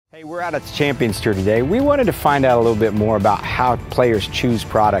Hey, we're out at the Champions Tour today. We wanted to find out a little bit more about how players choose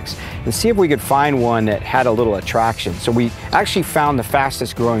products and see if we could find one that had a little attraction. So we actually found the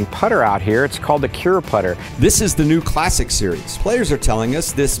fastest growing putter out here. It's called the Cure putter. This is the new Classic series. Players are telling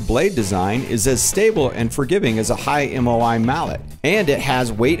us this blade design is as stable and forgiving as a high MOI mallet, and it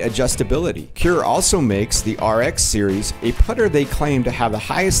has weight adjustability. Cure also makes the RX series a putter they claim to have the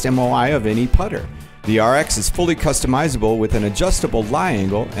highest MOI of any putter. The RX is fully customizable with an adjustable lie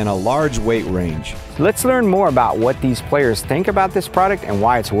angle and a large weight range. Let's learn more about what these players think about this product and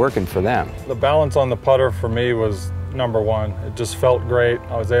why it's working for them. The balance on the putter for me was number one. It just felt great.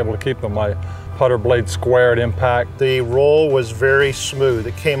 I was able to keep my putter blade square at impact. The roll was very smooth.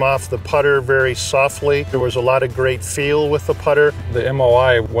 It came off the putter very softly. There was a lot of great feel with the putter. The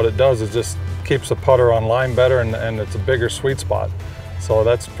MOI, what it does is just keeps the putter on line better, and it's a bigger sweet spot. So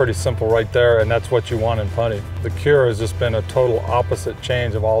that's pretty simple right there, and that's what you want in putting. The Cure has just been a total opposite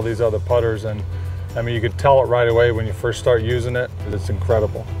change of all these other putters, and I mean, you could tell it right away when you first start using it. It's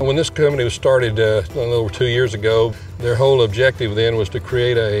incredible. When this company was started a little over 2 years ago, their whole objective then was to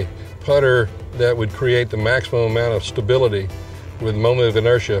create a putter that would create the maximum amount of stability, with moment of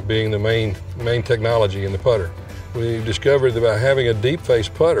inertia being the main technology in the putter. We discovered that by having a deep face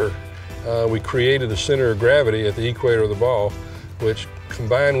putter, we created a center of gravity at the equator of the ball, which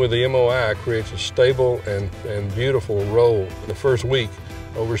combined with the MOI creates a stable and beautiful roll. The first week,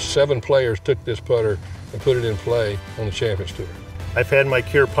 over 7 players took this putter and put it in play on the Champions Tour. I've had my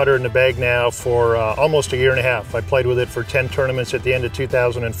Cure putter in the bag now for almost a year and a half. I played with it for 10 tournaments at the end of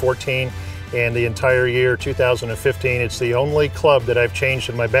 2014 and the entire year 2015. It's the only club that I've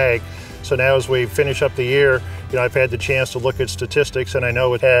changed in my bag. So now as we finish up the year, I've had the chance to look at statistics, and I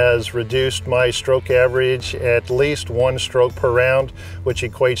know it has reduced my stroke average at least 1 stroke per round, which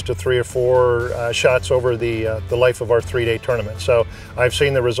equates to 3 or 4 shots over the life of our 3-day tournament. So I've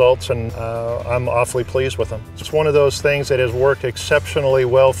seen the results, and I'm awfully pleased with them. It's one of those things that has worked exceptionally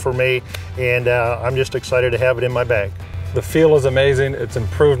well for me, and I'm just excited to have it in my bag. The feel is amazing. It's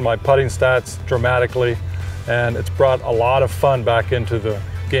improved my putting stats dramatically, and it's brought a lot of fun back into the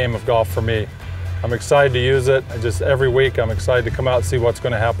game of golf for me. I'm excited to use it. Just every week I'm excited to come out and see what's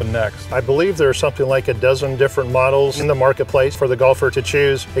going to happen next. I believe there are something like a dozen different models in the marketplace for the golfer to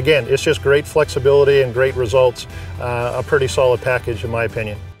choose. Again, it's just great flexibility and great results. A pretty solid package in my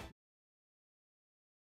opinion.